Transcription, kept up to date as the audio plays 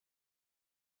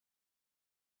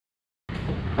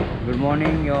Good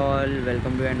morning y'all,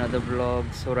 welcome to another vlog.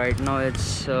 So right now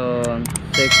it's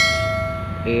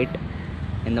 6:08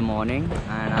 in the morning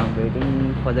and I'm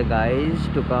waiting for the guys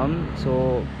to come.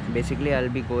 So basically I'll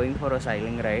be going for a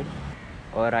cycling ride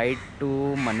or ride to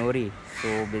Manori. So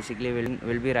basically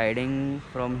we'll be riding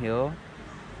from here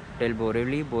till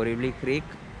Borivali Creek.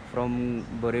 From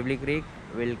Borivali Creek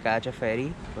we'll catch a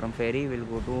ferry. From ferry we'll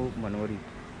go to Manori.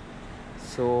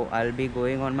 So I'll be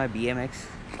going on my BMX.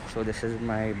 So this is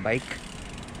my bike.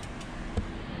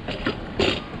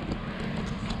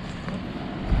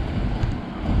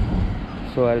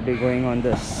 So I'll be going on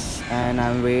this and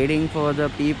I'm waiting for the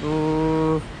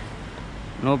people.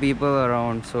 No people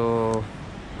around. So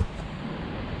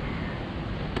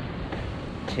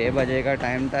 6 बजे का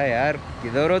time था यार,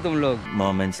 किधर हो तुम लोग?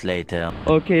 Moments later.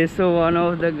 Okay, so one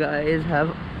of the guys have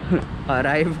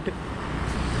arrived.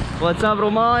 What's up,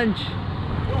 Romanch?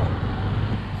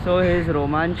 So he's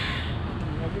Romanch,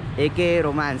 aka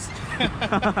Romance.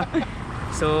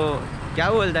 So क्या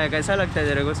बोलता है, कैसा लगता है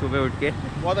तेरे को सुबह उठ के?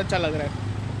 बहुत अच्छा लग रहा है,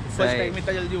 फर्स्ट टाइम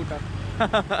इतना जल्दी उठा.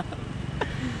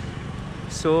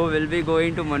 So we'll be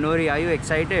going to Manori. Are you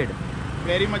excited?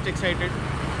 Very much excited.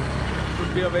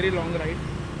 Should be a very long ride.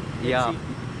 Yeah,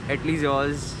 at least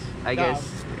yours, I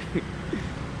guess.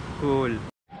 Cool.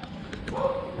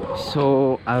 So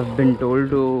I've been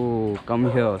told to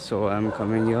come here, so I'm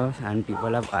coming here and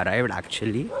people have arrived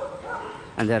actually,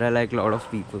 and there are like a lot of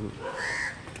people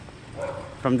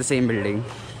from the same building.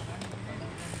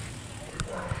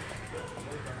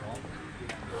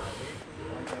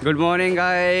 Good morning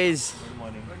guys. Good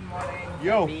morning.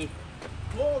 Yo.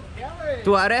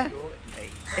 तू आ रहा है?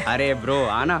 अरे bro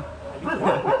आना.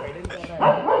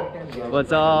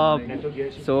 What's up?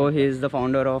 So he's the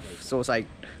founder of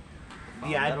Socyced.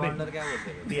 The admin.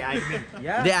 The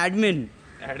admin.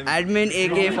 Admin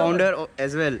aka founder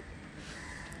as well.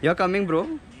 You're coming, bro?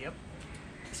 Yep.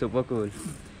 Super cool.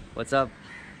 What's up?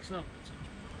 What's up?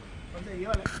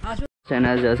 Chen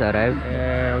has just arrived.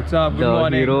 Hey, what's up? Good The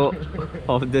morning. hero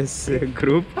of this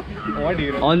group. What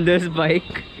hero? On this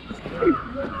bike.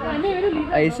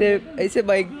 ऐसे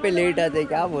bike पे late आते,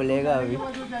 क्या बोलेगा अभी?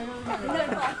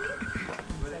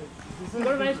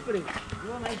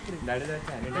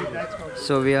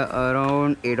 So we are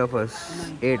around 8 of us.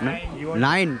 8 ना?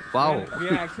 9. Wow.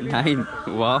 9.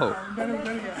 Wow.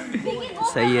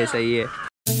 सही है, सही है.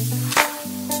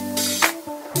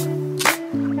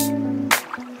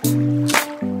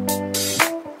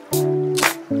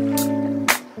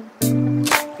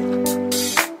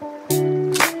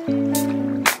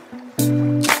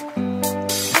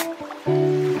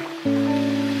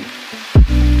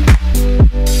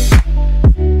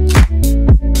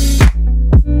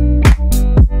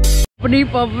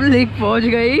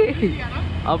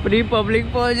 अपनी पब्लिक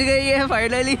पहुंच गई है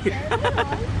finally.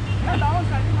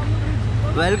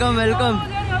 Welcome welcome,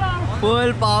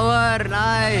 full power,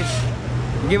 nice.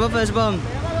 Give a fest bump.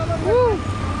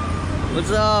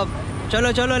 What's up?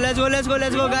 चलो चलो, let's go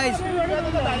guys,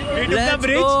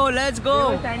 let's go.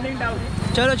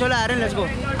 चलो चलो Aryan, let's go.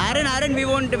 Aryan, we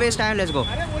won't waste time, let's go.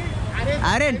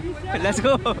 Aryan, let's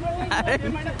go.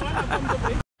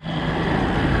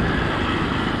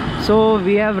 So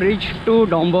we have reached to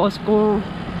Don Bosco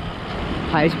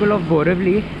High School of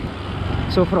Borivali.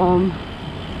 So from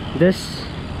this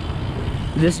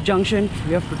junction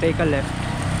we have to take a left,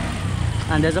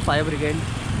 and there's a fire brigade.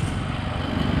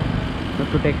 We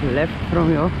have to take left from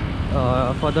here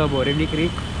for the Borivali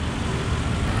Creek.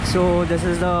 So this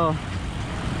is the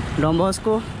Don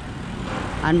Bosco,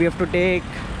 and we have to take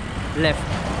left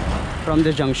from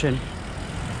this junction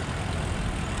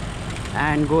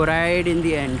and go right in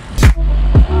the end.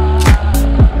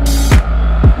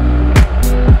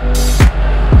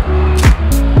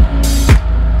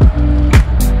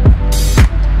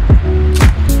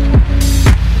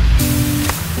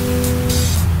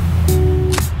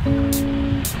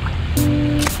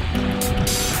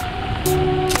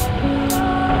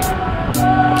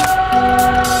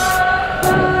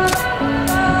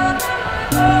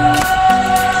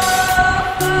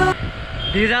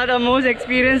 These are the most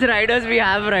experienced riders we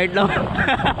have right now.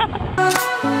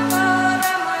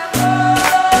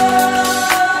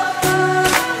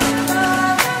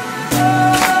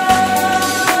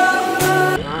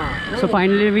 So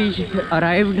finally we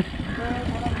arrived.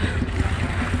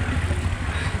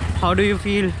 How do you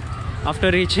feel after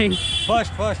reaching?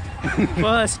 First. First.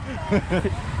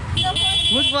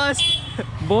 Who's first?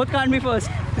 Both can't be first.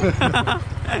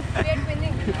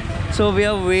 So we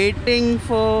are waiting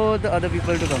for the other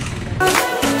people to come.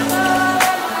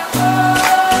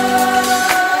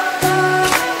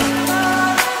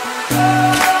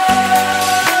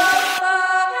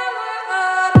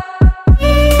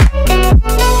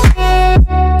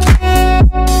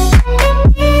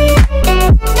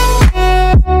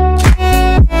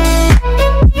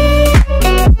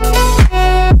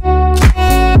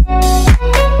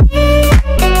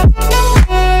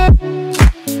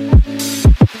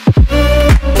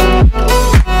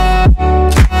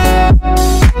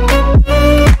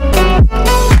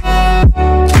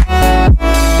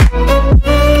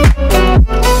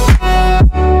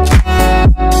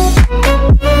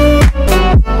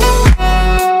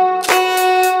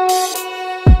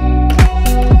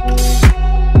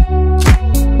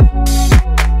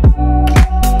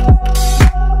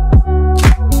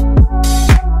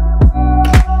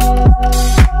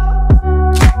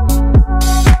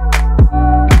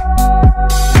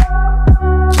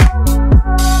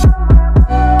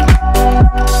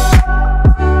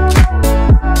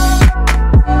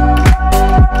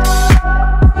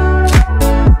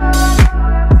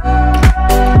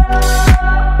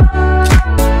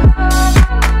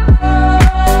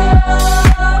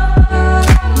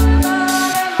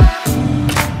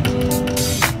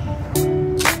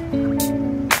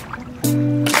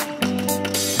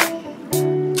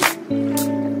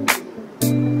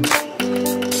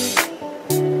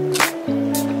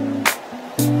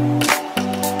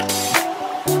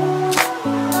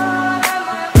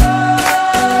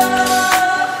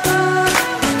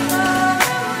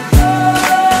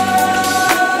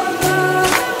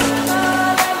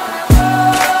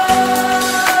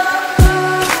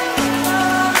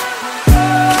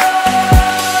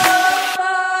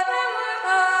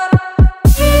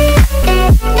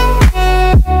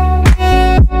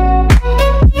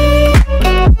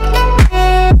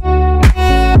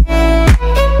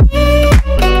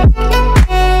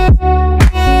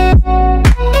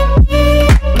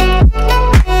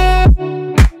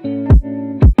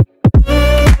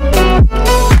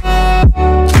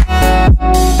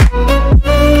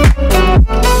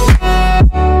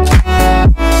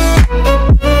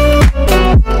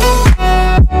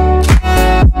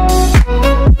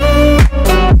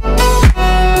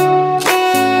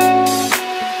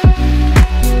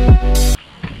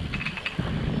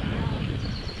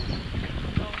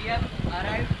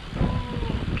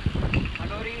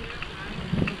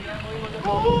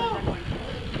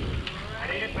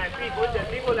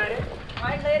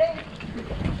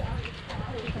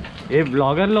 ये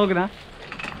blogger लोग ना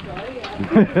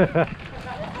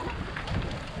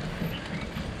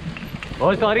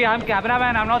Oh sorry, I'm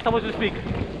cameraman, I'm not supposed to speak.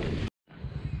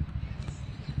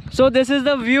 So this is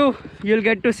the view you'll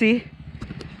get to see,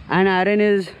 and Aaron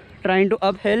is trying to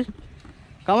uphill.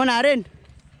 Come on Aaron.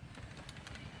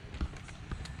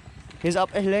 He's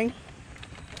uphilling.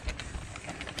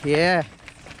 Yeah,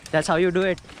 that's how you do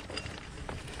it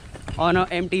on a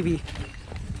MTV.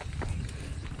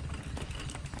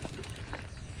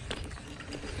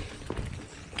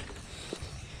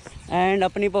 And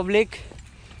apni public,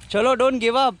 chalo, don't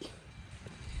give up.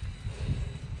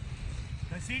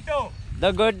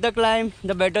 The good the climb,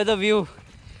 the better the view.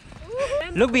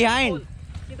 Look behind.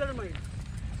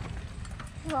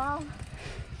 Wow.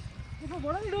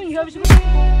 What are you doing? You have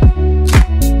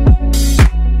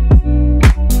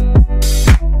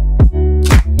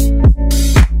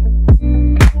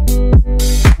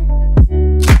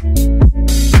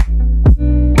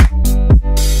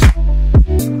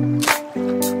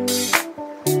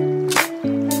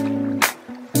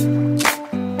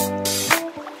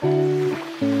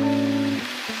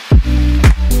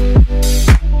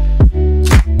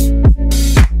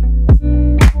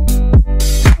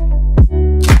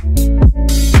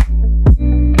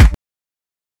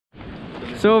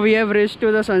So we have reached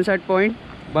to the sunset point,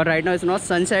 but right now it's not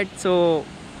sunset, so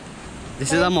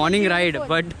this is a morning ride,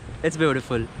 but it's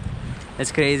beautiful.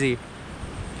 It's crazy.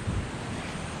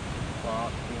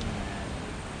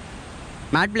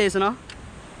 Mad place, no?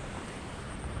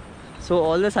 So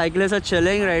all the cyclists are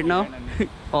chilling right now.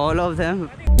 All of them.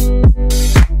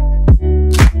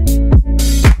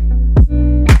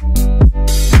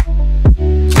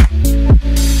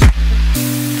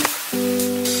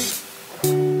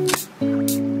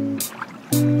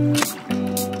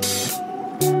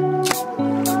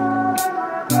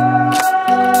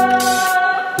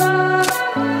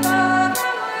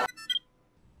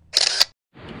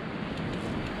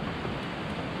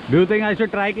 Do you think I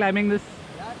should try climbing this?